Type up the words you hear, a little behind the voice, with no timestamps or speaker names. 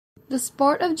The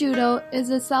sport of judo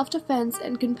is a self-defense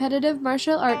and competitive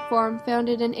martial art form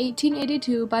founded in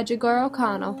 1882 by Jigoro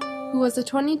Kano, who was a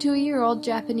 22-year-old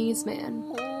Japanese man.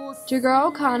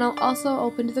 Jigoro Kano also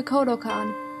opened the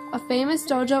Kodokan, a famous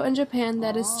dojo in Japan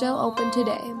that is still open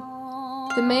today.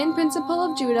 The main principle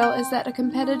of judo is that a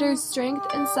competitor's strength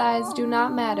and size do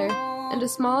not matter, and a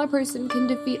smaller person can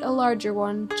defeat a larger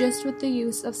one just with the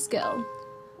use of skill.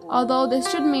 Although this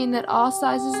should mean that all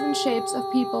sizes and shapes of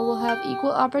people will have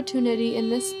equal opportunity in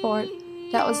this sport,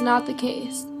 that was not the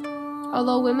case.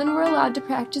 Although women were allowed to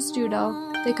practice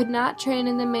judo, they could not train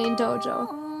in the main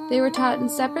dojo. They were taught in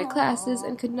separate classes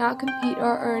and could not compete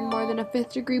or earn more than a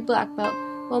 5th degree black belt,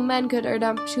 while men could earn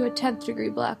up to a 10th degree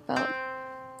black belt.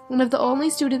 One of the only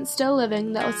students still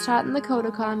living that was taught in the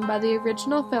Kodokan by the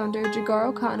original founder,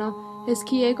 Jigoro Kano, is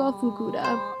Kieko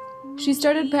Fukuda. She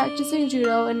started practicing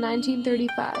judo in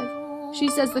 1935. She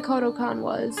says the Kodokan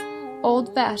was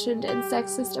old-fashioned and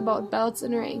sexist about belts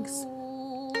and ranks.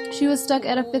 She was stuck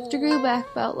at a 5th degree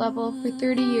black belt level for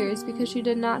 30 years because she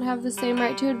did not have the same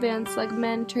right to advance like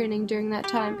men training during that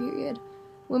time period.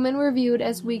 Women were viewed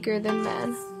as weaker than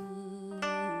men.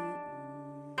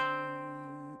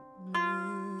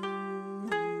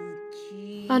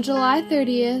 On July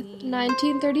 30th,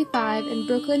 1935, in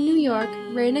Brooklyn, New York,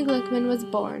 Raina Glickman was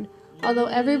born, although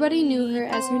everybody knew her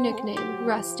as her nickname,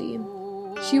 Rusty.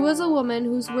 She was a woman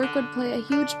whose work would play a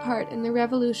huge part in the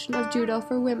revolution of judo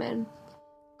for women.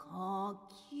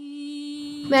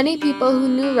 Many people who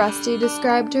knew Rusty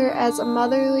described her as a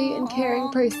motherly and caring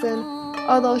person,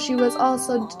 although she was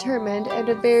also determined and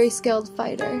a very skilled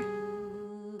fighter.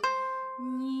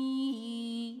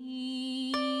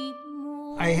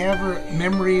 I have her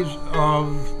memories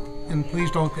of, and please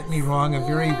don't get me wrong, a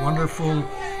very wonderful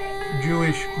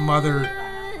Jewish mother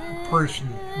person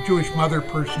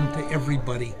to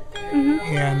everybody,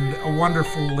 and a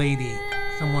wonderful lady,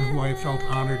 someone who I felt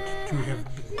honored to have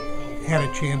had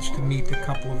a chance to meet a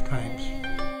couple of times.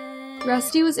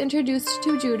 Rusty was introduced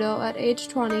to judo at age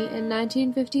 20 in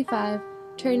 1955,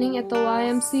 training at the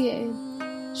YMCA.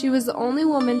 She was the only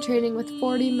woman training with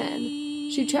 40 men.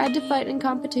 She tried to fight in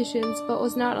competitions, but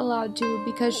was not allowed to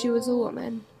because she was a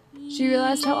woman. She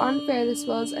realized how unfair this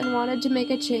was and wanted to make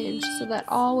a change so that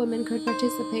all women could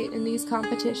participate in these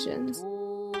competitions.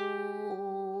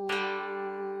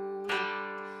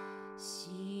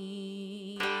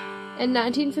 In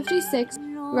 1956,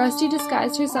 Rusty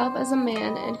disguised herself as a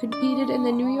man and competed in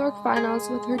the New York finals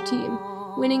with her team,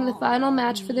 winning the final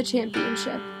match for the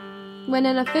championship. When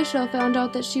an official found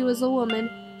out that she was a woman,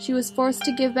 she was forced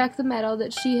to give back the medal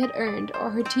that she had earned,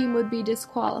 or her team would be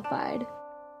disqualified.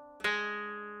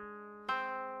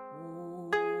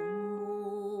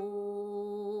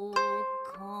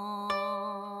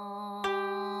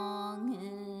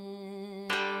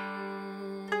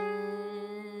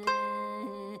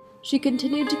 She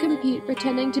continued to compete,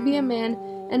 pretending to be a man,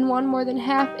 and won more than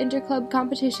half interclub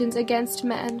competitions against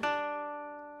men.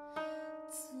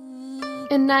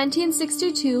 In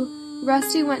 1962,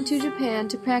 Rusty went to Japan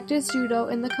to practice judo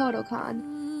in the Kodokan.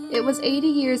 It was 80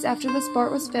 years after the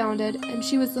sport was founded, and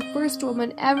she was the first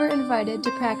woman ever invited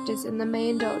to practice in the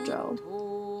main dojo.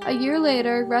 A year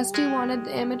later, Rusty wanted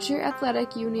the Amateur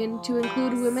Athletic Union to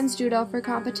include women's judo for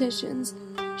competitions.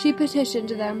 She petitioned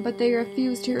them, but they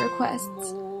refused her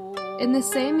requests. In the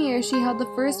same year, she held the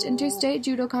first interstate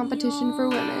judo competition for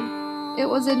women. It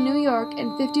was in New York,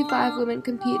 and 55 women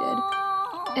competed.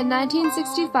 In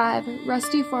 1965,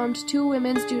 Rusty formed 2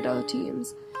 women's judo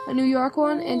teams, a New York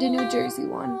one and a New Jersey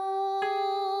one.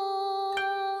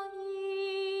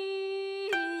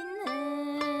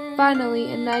 Finally,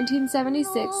 in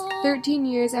 1976, 13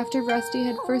 years after Rusty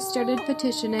had first started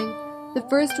petitioning, the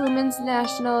first women's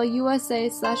national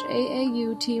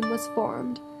USA/AAU team was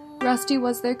formed. Rusty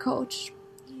was their coach.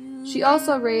 She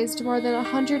also raised more than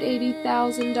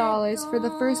 $180,000 for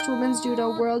the first Women's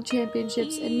Judo World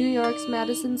Championships in New York's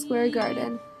Madison Square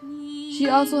Garden. She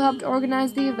also helped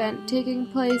organize the event, taking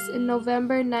place in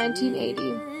November 1980.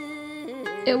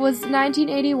 It was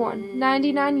 1981,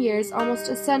 99 years, almost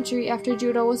a century after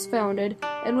judo was founded,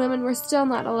 and women were still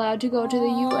not allowed to go to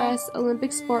the U.S.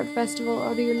 Olympic Sport Festival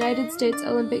or the United States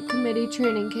Olympic Committee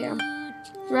training camp.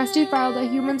 Rusty filed a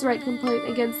human rights complaint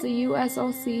against the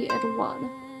USOC and won.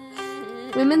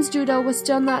 Women's judo was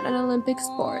still not an Olympic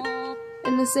sport.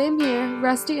 In the same year,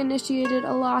 Rusty initiated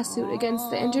a lawsuit against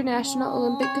the International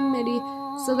Olympic Committee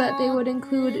so that they would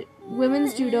include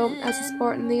women's judo as a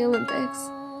sport in the Olympics.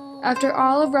 After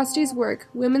all of Rusty's work,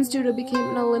 women's judo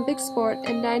became an Olympic sport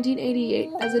in 1988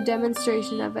 as a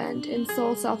demonstration event in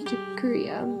Seoul, South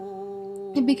Korea.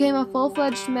 It became a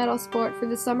full-fledged medal sport for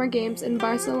the Summer Games in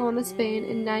Barcelona, Spain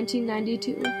in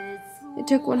 1992. It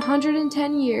took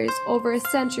 110 years, over a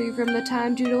century from the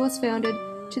time judo was founded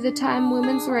to the time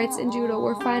women's rights in judo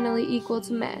were finally equal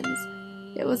to men's.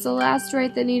 It was the last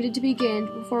right that needed to be gained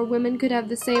before women could have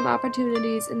the same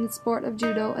opportunities in the sport of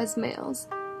judo as males.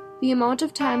 The amount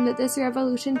of time that this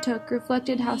revolution took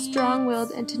reflected how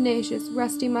strong-willed and tenacious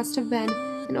Rusty must have been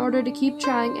in order to keep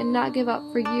trying and not give up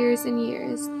for years and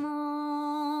years.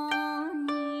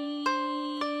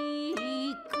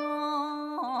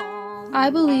 I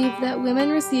believe that women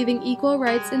receiving equal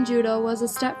rights in judo was a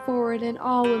step forward in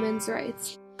all women's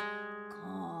rights,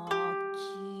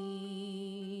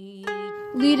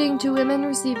 leading to women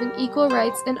receiving equal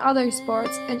rights in other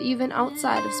sports and even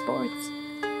outside of sports.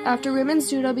 After women's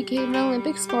judo became an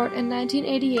Olympic sport in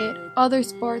 1988, other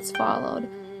sports followed.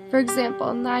 For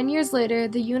example, 9 years later,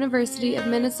 the University of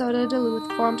Minnesota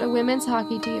Duluth formed a women's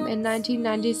hockey team in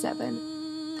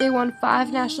 1997. They won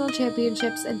 5 national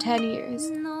championships in 10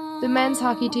 years. The men's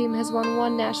hockey team has won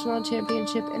 1 national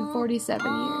championship in 47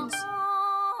 years.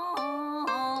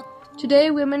 Today,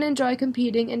 women enjoy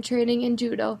competing and training in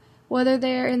judo, whether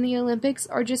they are in the Olympics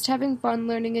or just having fun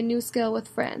learning a new skill with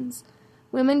friends.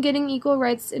 Women getting equal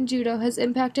rights in judo has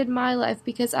impacted my life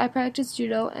because I practice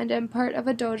judo and am part of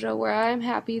a dojo where I am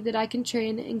happy that I can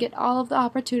train and get all of the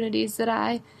opportunities that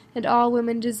I and all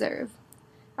women deserve.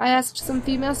 I asked some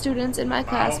female students in my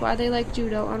class why they like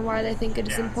judo and why they think it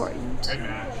is important.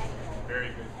 Very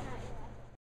good.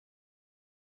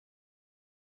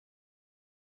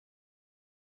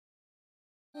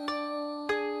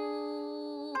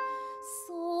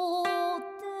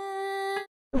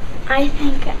 I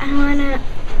think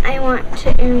I want to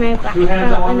earn my black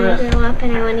belt when I grow up,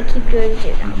 and I want to keep doing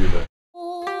judo.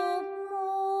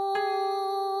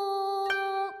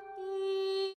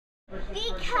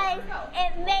 Because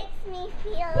it makes me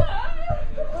feel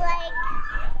like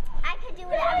I could do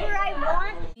whatever I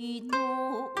want.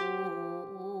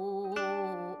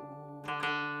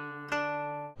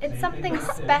 It's something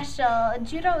special.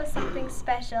 Judo is something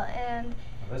special, and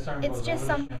it's just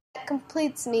something that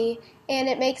completes me, and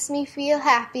it makes me feel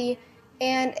happy,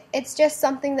 and it's just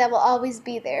something that will always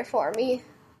be there for me.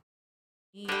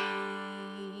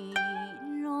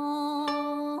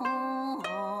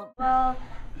 Well,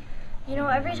 you know,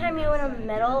 every time you win a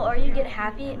medal or you get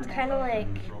happy, it's kind of like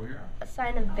a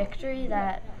sign of victory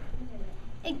that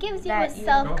It gives you a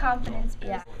self-confidence boost.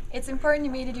 Yeah. It's important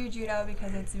to me to do judo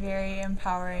because it's very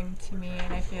empowering to me,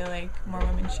 and I feel like more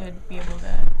women should be able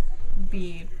to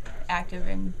be active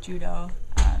in judo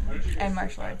and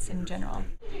martial arts in general.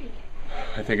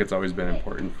 I think it's always been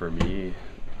important for me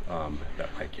that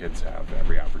my kids have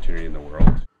every opportunity in the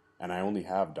world. And I only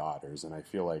have daughters, and I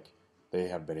feel like they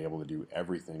have been able to do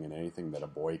everything and anything that a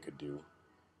boy could do.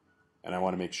 And I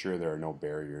want to make sure there are no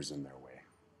barriers in their way.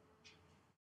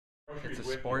 It's a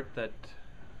sport that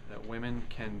women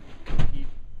can compete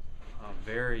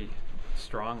very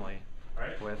strongly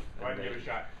with.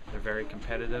 They're very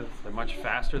competitive. They're much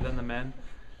faster than the men.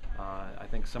 I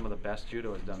think some of the best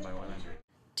judo is done by women.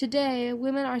 Today,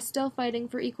 women are still fighting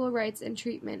for equal rights and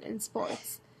treatment in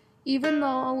sports. Even though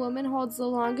a woman holds the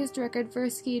longest record for a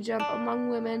ski jump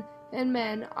among women and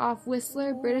men off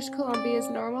Whistler, British Columbia's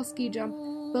normal ski jump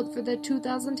built for the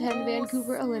 2010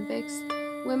 Vancouver Olympics,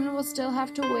 women will still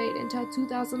have to wait until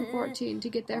 2014 to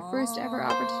get their first ever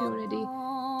opportunity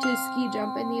to ski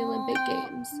jump in the Olympic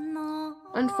Games.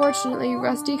 Unfortunately,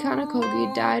 Rusty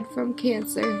Kanokogi died from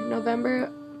cancer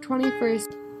November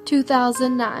 21st,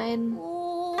 2009.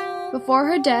 Before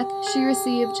her death, she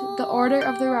received the Order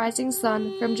of the Rising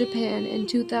Sun from Japan in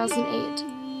 2008.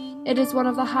 It is one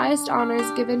of the highest honors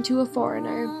given to a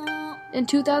foreigner. In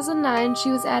 2009, she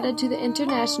was added to the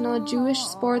International Jewish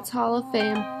Sports Hall of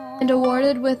Fame and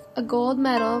awarded with a gold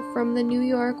medal from the New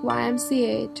York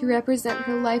YMCA to represent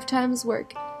her lifetime's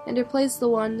work and replace the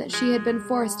one that she had been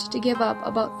forced to give up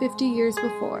about 50 years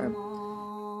before.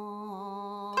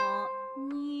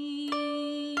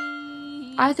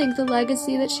 I think the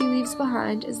legacy that she leaves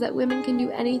behind is that women can do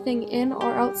anything in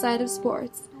or outside of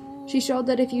sports. She showed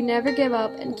that if you never give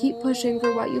up and keep pushing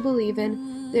for what you believe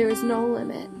in, there is no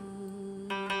limit.